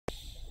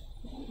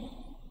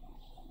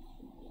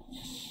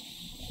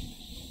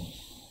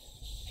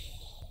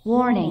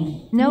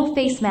Warning, no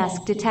face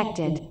mask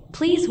detected.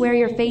 Please wear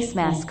your face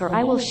mask or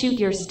I will shoot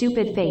your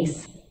stupid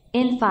face.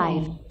 In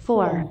 5,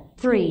 4,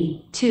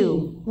 3,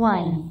 2,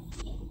 1.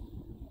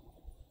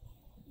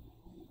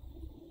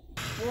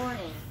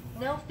 Warning,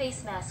 no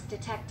face mask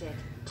detected.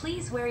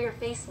 Please wear your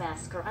face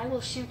mask or I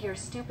will shoot your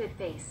stupid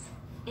face.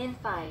 In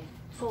 5,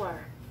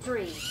 4,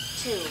 3,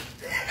 2.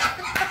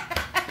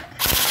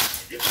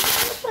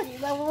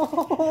 Pakita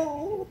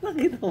mo!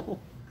 Pakita mo!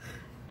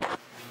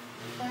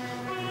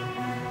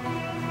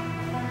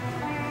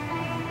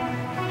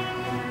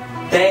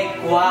 Take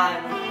one!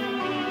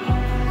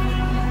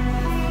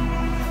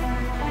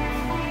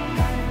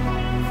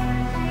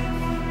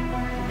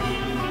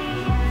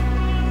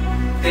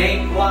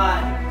 Take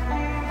one!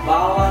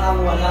 Bawal ang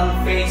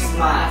walang face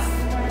mask!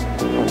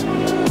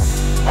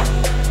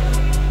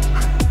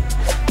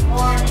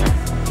 Warning,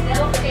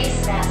 no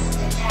face mask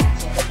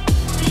detected.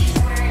 Please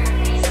wear your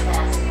face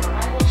mask or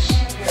I will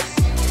shoot your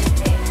stupid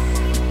face.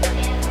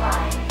 In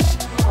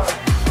 5, 4,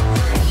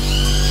 3,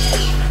 2.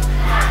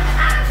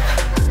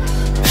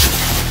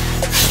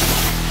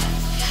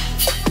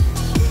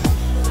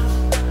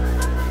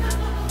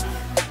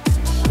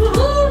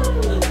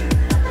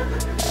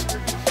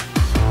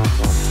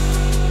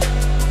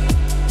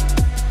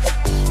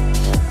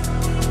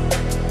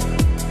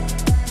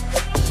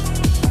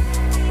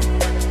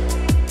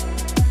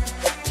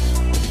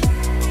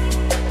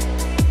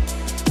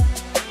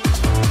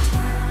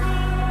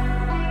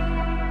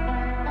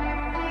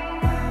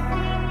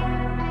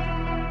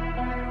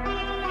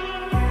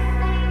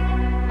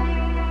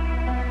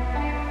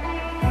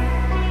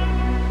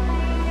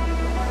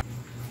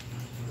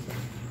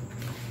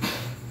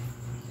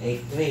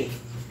 Take three.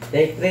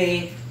 Take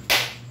three.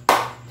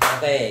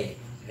 Okay.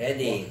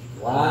 Ready?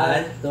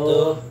 1,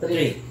 2,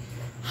 3.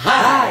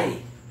 Hi!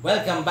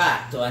 Welcome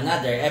back to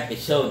another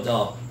episode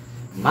of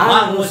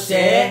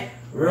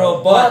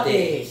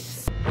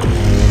Mangjoserobotics.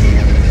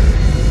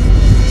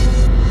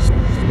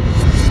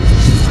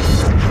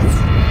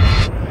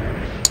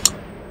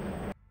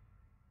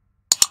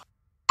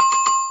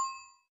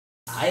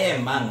 I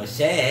am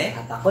Mangjose.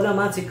 At ako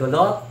naman si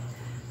Kulot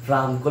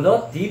from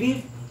Kulot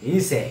TV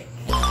Music.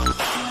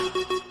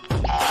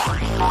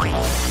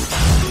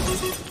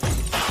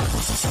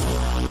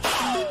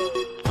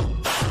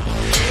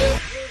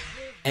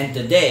 And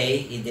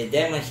today,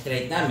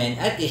 i-demonstrate namin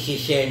at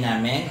i-share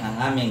namin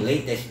ang aming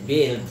latest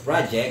build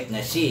project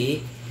na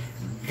si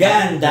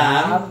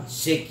Gundam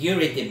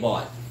Security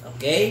Bot.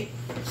 Okay?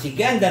 Si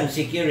Gundam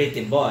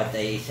Security Bot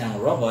ay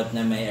isang robot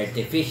na may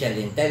artificial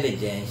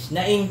intelligence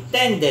na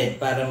intended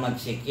para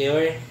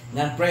mag-secure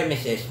ng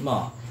premises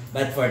mo.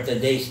 But for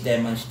today's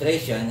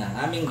demonstration,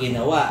 ang aming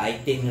ginawa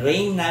ay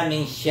tinrain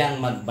namin siyang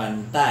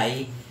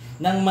magbantay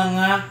ng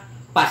mga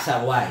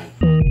pasaway.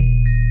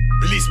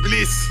 Bilis,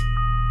 bilis!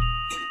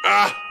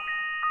 Ah!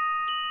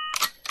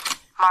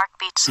 Mark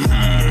Beats.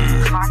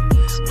 Mark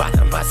Beats.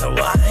 Batang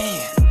pasaway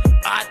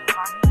at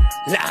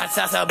lahat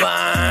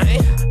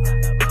sasabay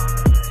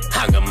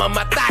hanggang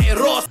mamatay,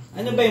 Ross!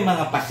 Ano ba yung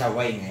mga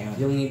pasaway ngayon?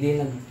 Yung hindi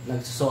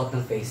nagsusuot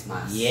ng face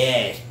mask.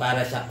 Yes,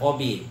 para sa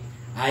COVID.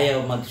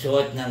 Ayaw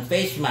magsuot ng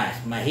face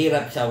mask.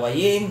 Mahirap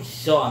sawayin.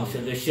 So, ang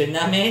solusyon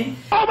namin...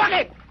 Oh,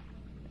 bakit?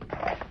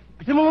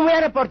 Gusto mo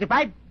mamaya ng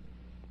 45?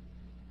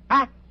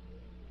 Ha?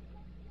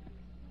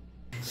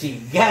 Si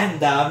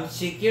Gundam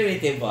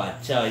Security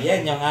Bot. So,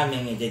 yan yung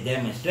aming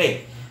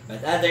i-demonstrate.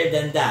 But other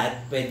than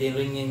that, pwede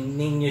rin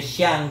ninyo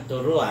siyang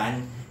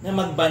turuan na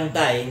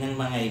magbantay ng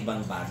mga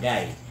ibang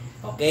bagay.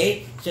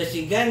 Okay? So,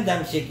 si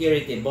Gundam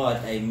Security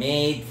Bot ay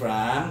made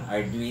from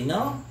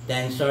Arduino,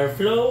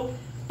 TensorFlow,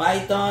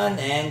 Python,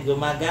 and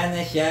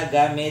gumagana siya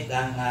gamit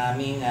ang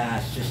aming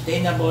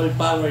sustainable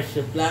power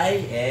supply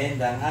and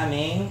ang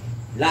aming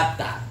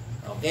laptop.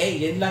 Okay?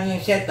 Yun lang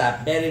yung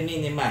setup. Very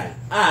minimal.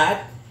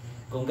 At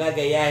kung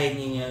gagayahin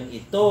ninyo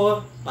ito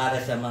para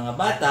sa mga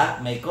bata,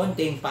 may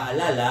konting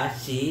paalala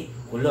si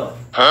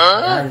Kulot.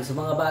 Yan, sa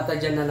mga bata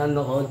dyan na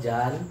nanonood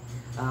dyan,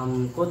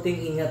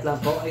 kunting ingat lang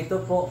po.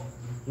 Ito po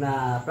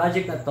na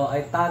project na to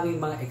ay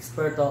tanging mga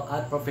eksperto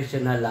at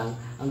professional lang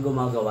ang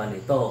gumagawa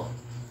nito.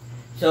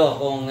 So,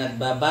 kung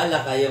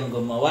nagbabala kayong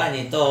gumawa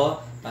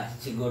nito,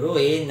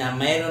 siguruhin na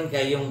mayroon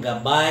kayong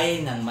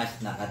gabay ng mas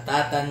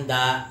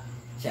nakatatanda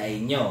sa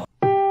inyo.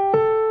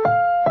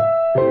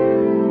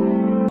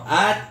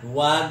 At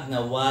wag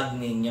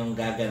ninyong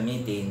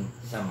gagamitin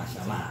sa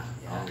masama.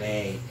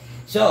 Okay.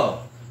 So,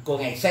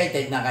 kung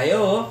excited na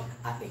kayo,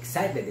 At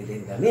excited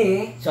din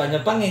kami. so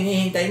ano pang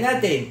hinihintay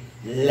natin?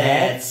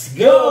 Let's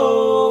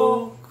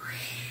go!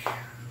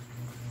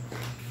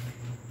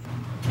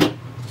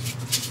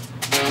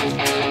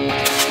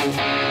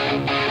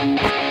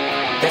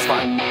 That's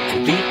fine.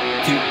 3,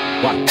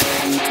 2,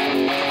 1.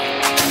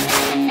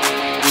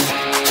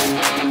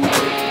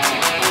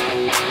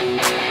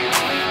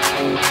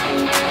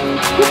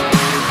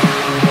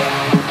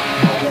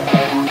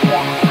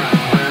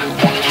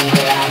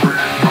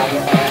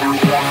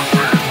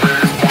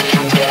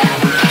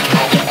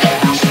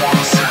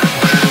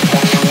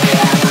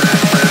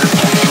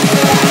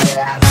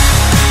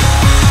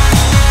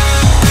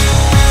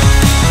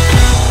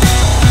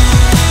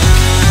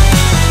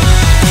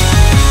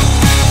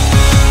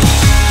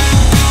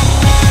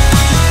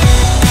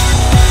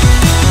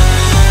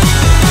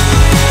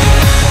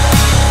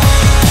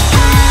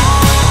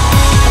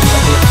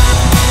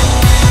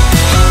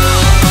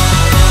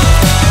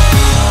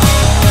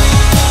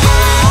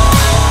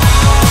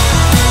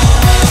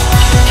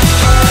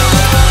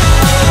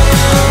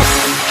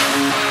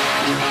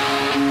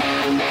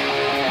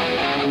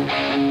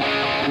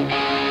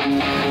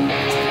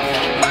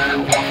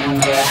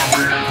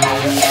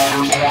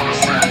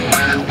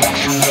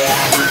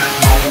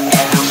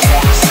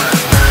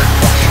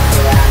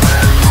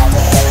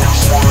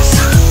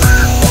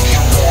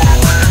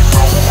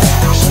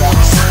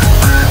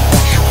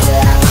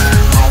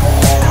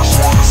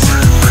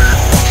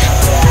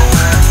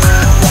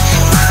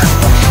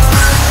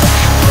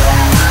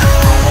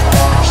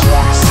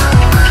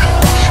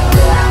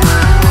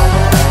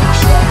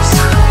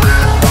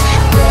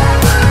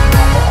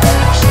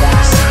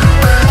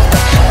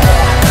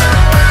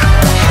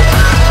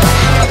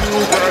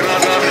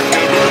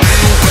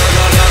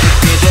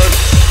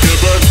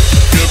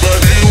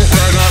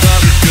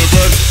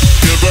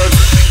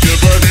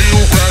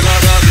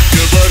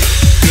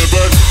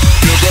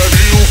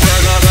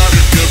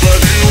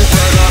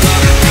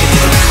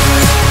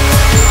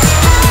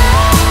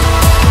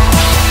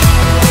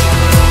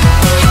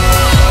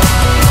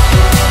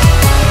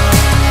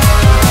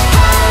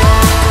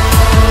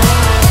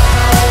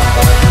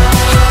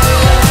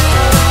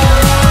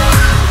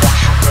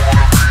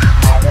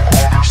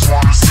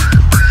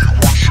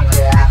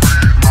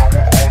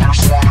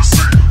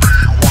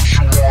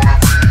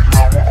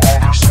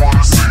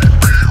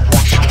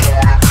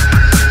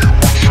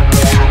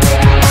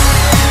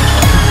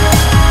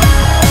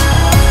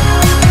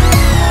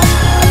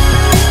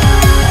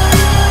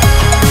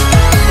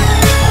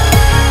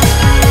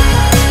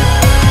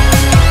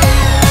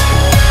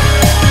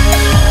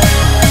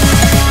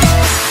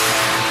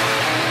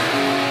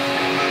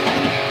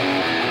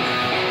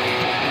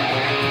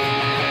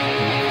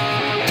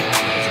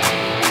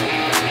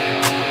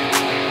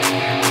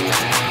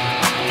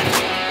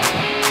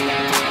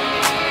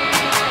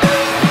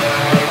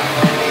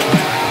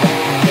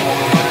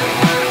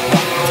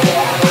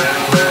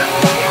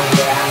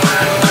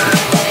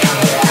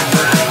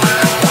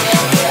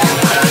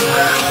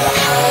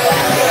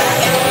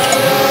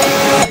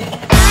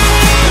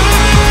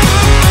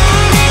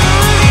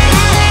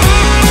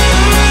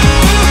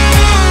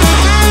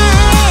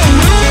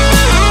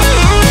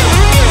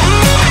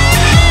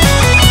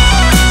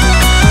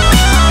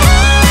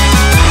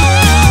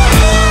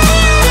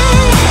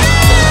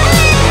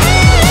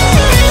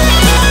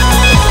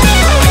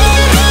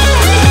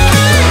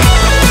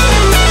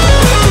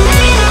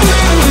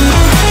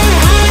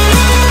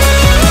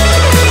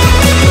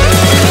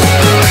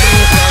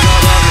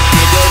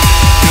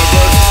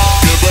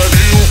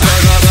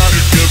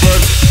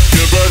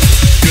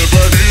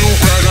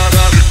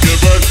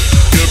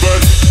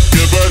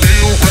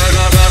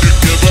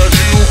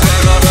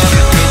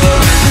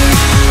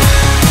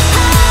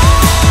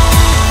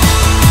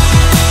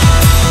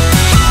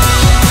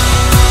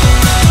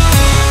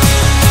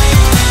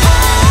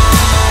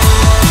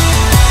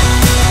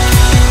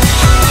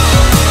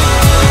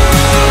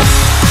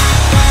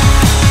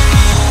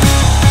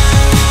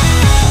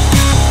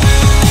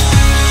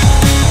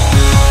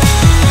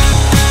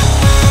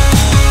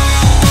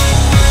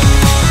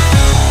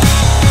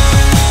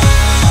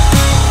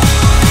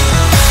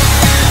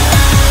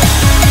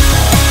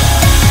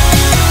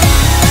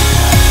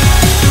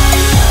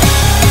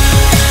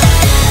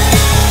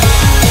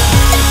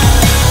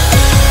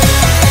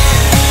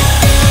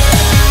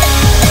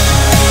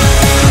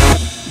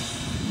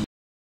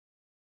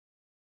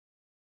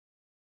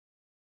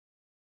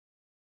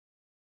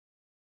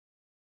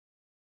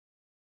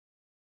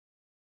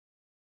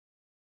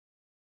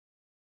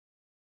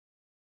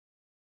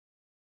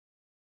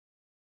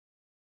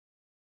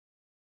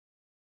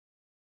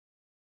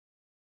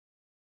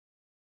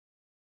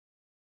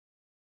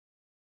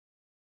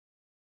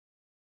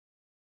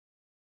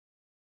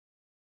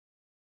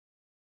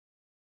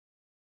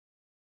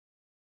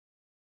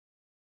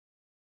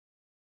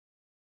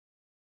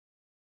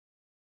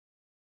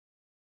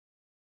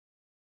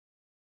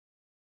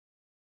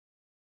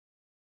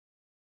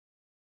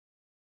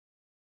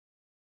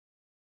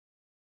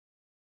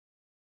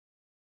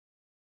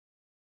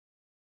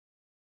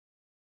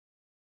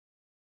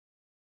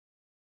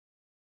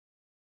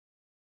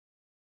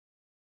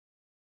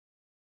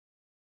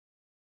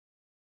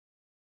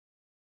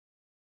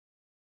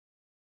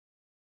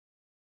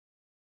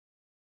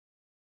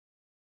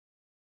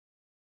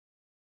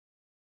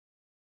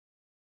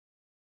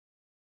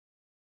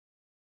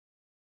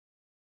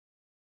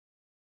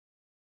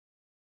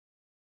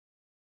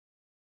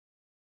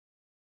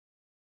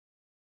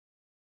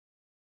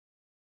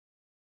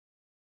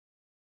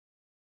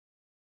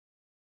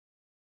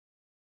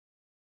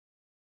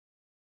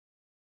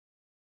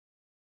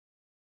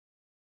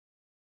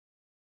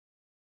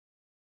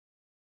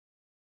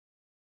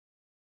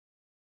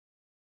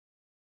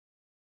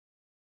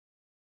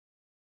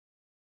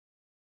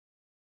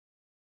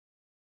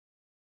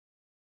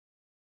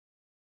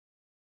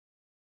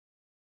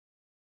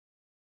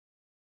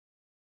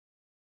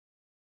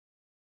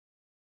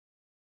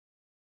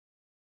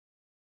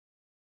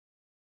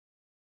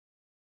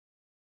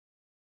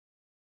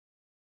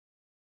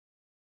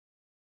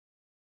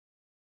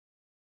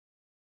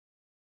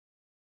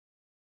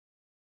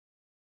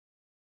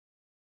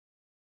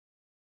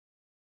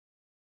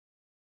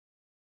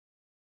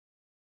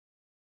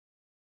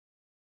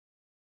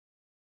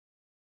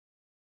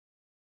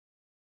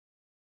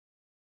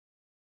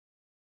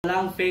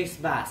 Walang face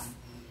mask.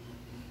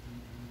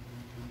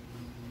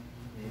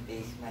 May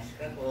face mask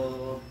ka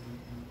po.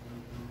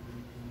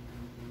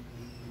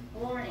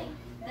 Warning,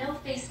 no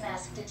face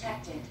mask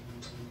detected.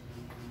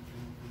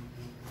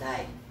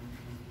 Side.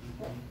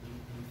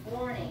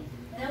 Warning,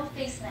 no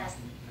face mask.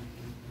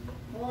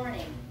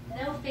 Warning,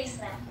 no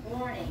face mask.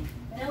 Warning,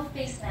 no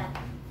face mask.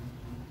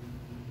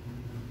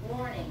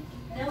 Warning,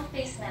 no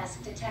face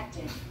mask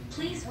detected.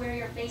 Please wear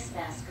your face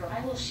mask or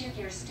I will shoot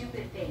your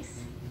stupid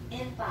face.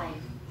 In 5,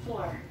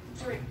 4,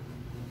 3.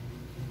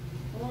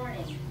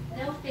 Warning,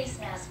 no face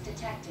mask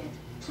detected.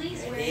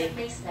 Please wear your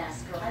face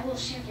mask or I will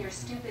shoot your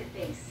stupid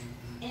face.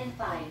 In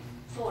 5,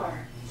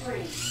 4,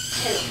 3, 2.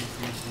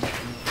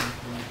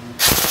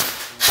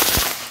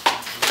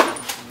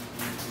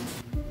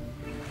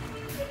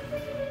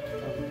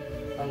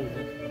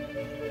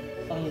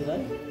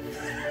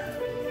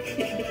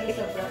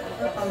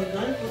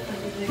 Panggal?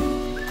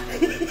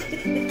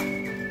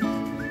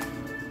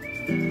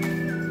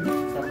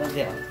 Sapa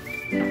siya?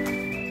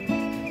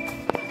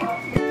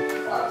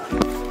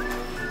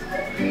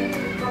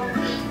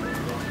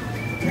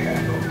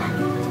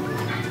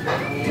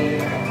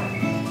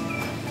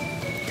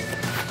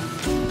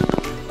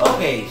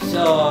 Okay,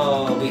 so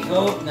we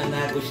hope na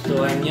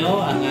nagustuhan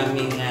nyo ang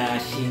aming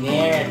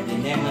shinare at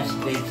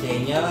demonstrate sa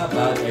inyo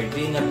about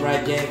Arduino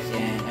projects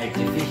and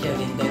Artificial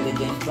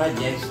Intelligence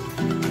projects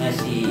na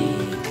si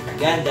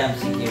Gundam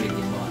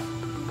Security Bot.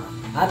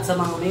 At sa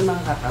mga may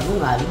mga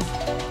katanungan,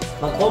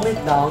 mag-comment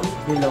down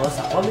below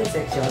sa comment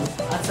section.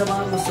 At sa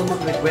mga gusto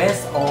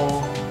mag-request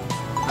o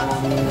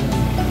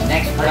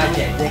Next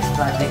project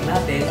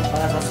natin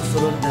para sa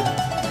susunod na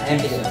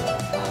episode.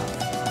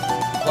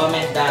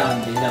 Comment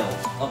down below.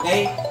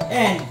 Okay?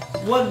 And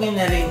huwag nyo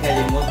na rin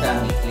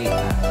kalimutan i-click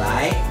ang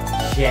like,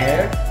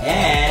 share,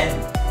 and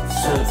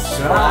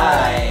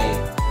subscribe.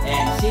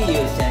 And see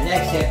you sa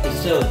next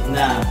episode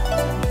ng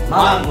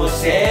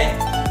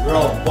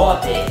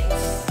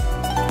Mangjoserobotics.